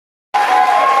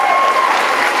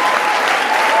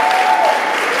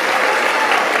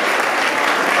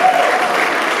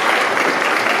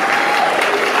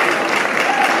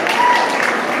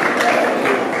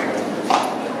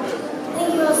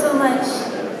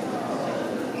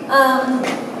We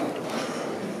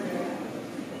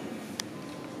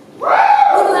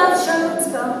love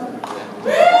Charlottesville.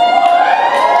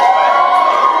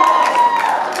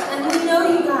 And we know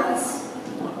you guys.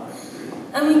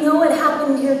 And we know what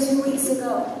happened here 2 weeks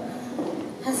ago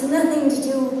has nothing to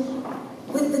do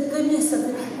with the goodness of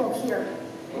the people here.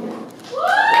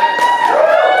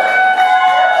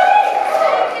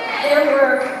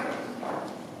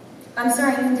 I'm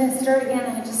sorry, I'm going to start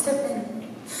again. I just have been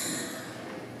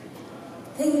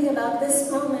thinking about this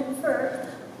moment for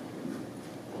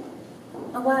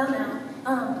a while now.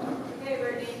 Hey,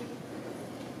 Brittany.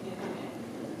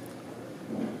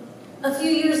 A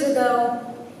few years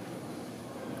ago,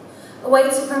 a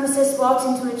white supremacist walked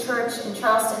into a church in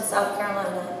Charleston, South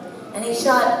Carolina, and he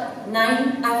shot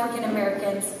 9 African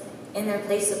Americans in their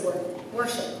place of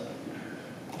worship.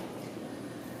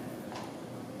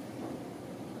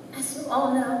 As you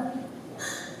all know,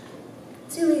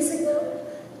 2 weeks ago,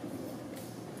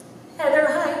 Heather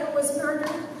Hyde was murdered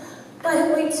by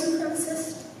a white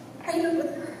supremacist right over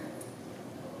there.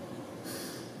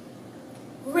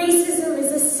 Racism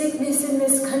is a sickness in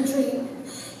this country,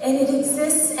 and it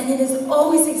exists, and it has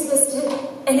always existed,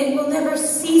 and it will never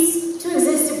cease to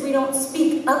exist if we don't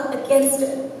speak up against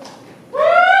it.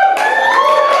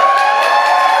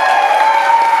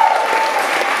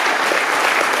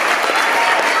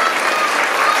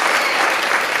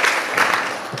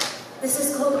 This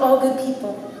is called All Good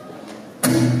People.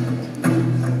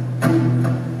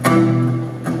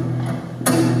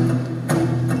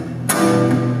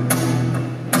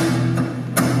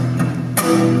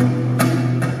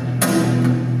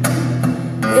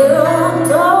 There are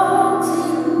dogs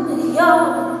in the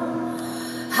yard,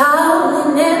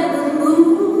 howling at the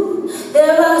moon.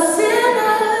 There are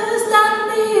sinners like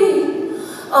me,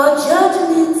 our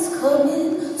judgment's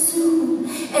coming soon.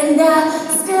 And I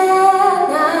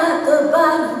stand at the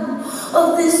bottom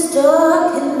of this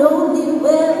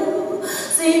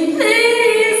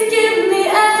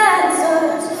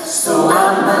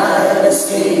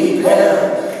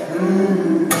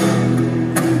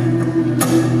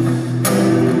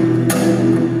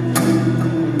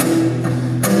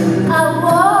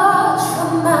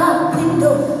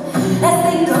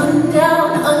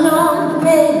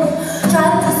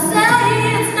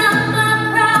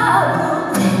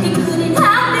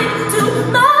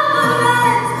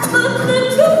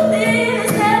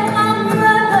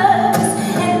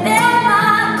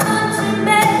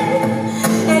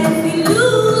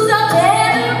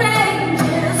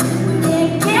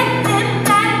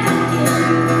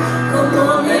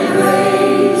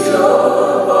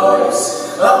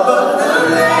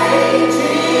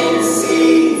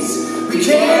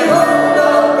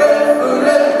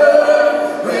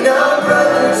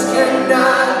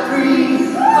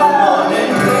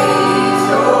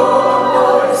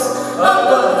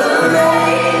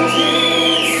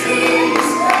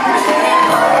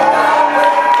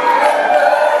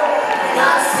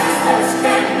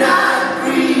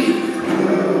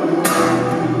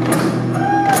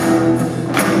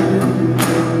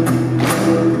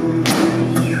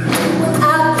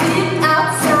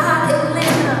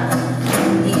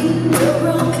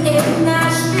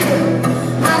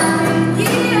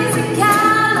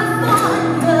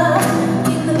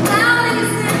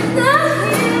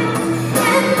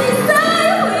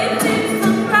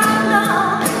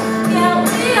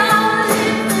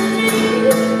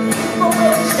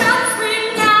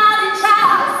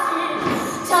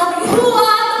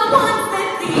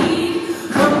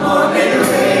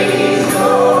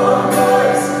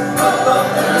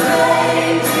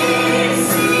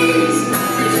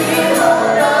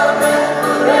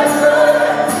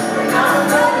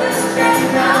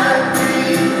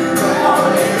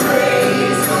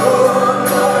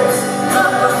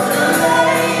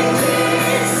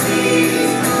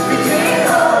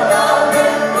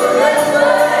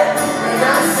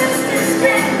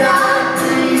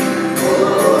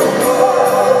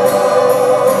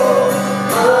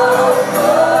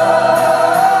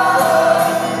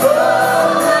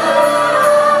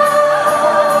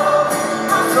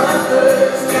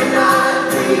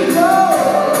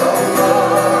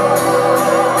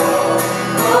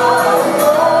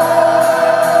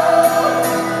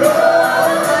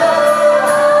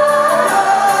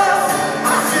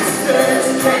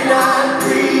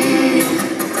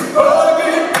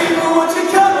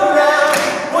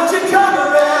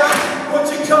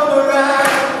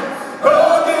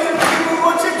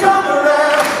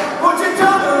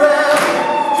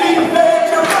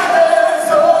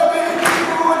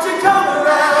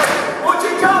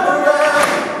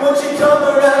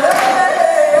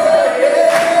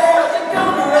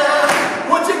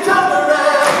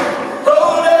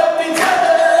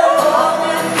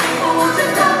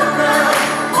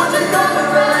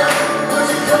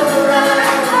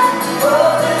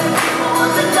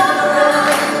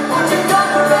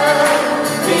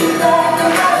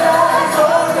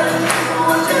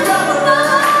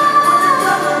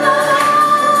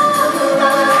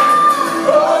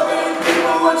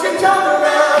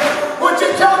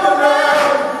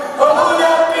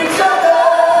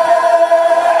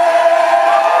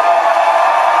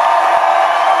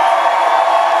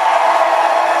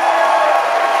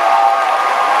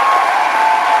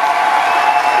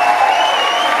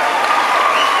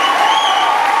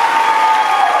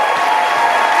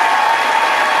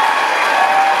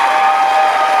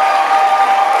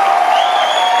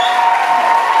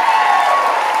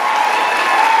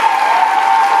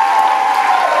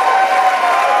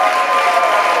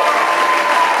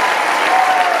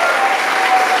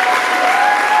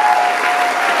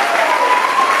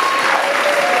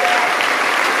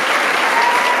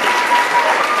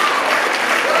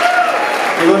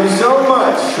We love you so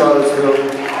much,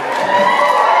 Charlottesville.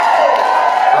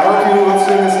 I hope you will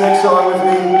sing this next song with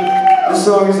me. This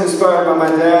song is inspired by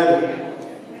my dad,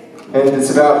 and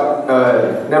it's about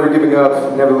never giving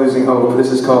up, never losing hope.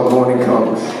 This is called Morning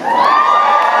Comes.